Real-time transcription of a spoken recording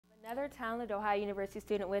Another talented Ohio University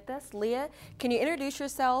student with us. Leah, can you introduce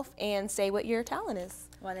yourself and say what your talent is?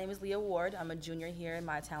 My name is Leah Ward. I'm a junior here, and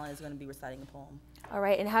my talent is going to be reciting a poem. All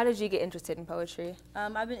right, and how did you get interested in poetry?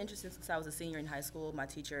 I've been interested since I was a senior in high school. My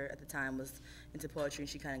teacher at the time was into poetry, and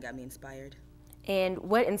she kind of got me inspired. And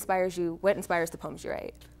what inspires you? What inspires the poems you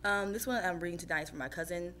write? This one I'm reading tonight is for my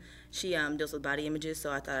cousin. She deals with body images, so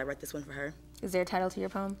I thought I'd write this one for her. Is there a title to your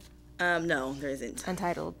poem? No, there isn't.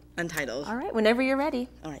 Untitled. Untitled. All right, whenever you're ready.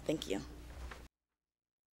 All right, thank you.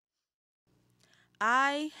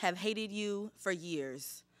 I have hated you for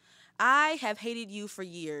years. I have hated you for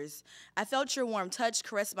years. I felt your warm touch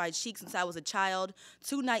caress my cheek since I was a child,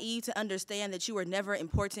 too naive to understand that you were never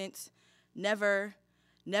important. Never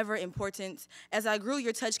important. As I grew,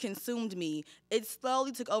 your touch consumed me. It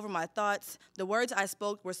slowly took over my thoughts. The words I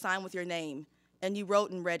spoke were signed with your name, and you wrote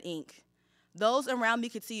in red ink. Those around me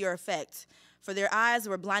could see your effect, for their eyes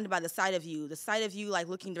were blinded by the sight of you like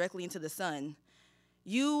looking directly into the sun.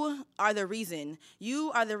 You are the reason.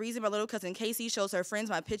 You are the reason my little cousin Casey shows her friends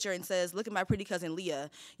my picture and says, "Look at my pretty cousin Leah."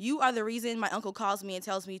 You are the reason my uncle calls me and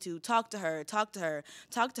tells me to talk to her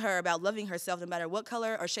about loving herself no matter what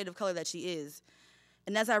color or shade of color that she is.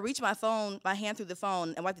 And as I reach my hand through the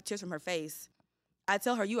phone and wipe the tears from her face, I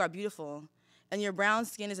tell her you are beautiful, and your brown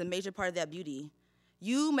skin is a major part of that beauty.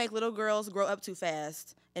 You make little girls grow up too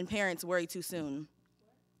fast, and parents worry too soon.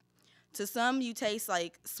 To some, you taste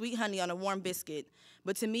like sweet honey on a warm biscuit,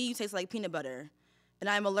 but to me, you taste like peanut butter, and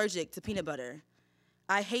I am allergic to peanut butter.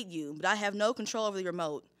 I hate you, but I have no control over the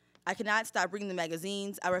remote. I cannot stop reading the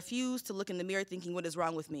magazines. I refuse to look in the mirror thinking, what is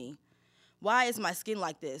wrong with me? Why is my skin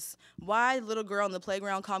like this? Why did the little girl in the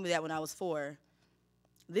playground call me that when I was 4?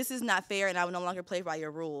 This is not fair, and I will no longer play by your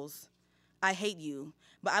rules. I hate you,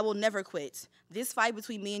 but I will never quit. This fight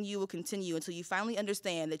between me and you will continue until you finally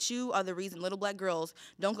understand that you are the reason little black girls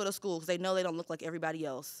don't go to school because they know they don't look like everybody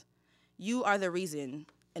else. You are the reason,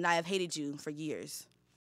 and I have hated you for years.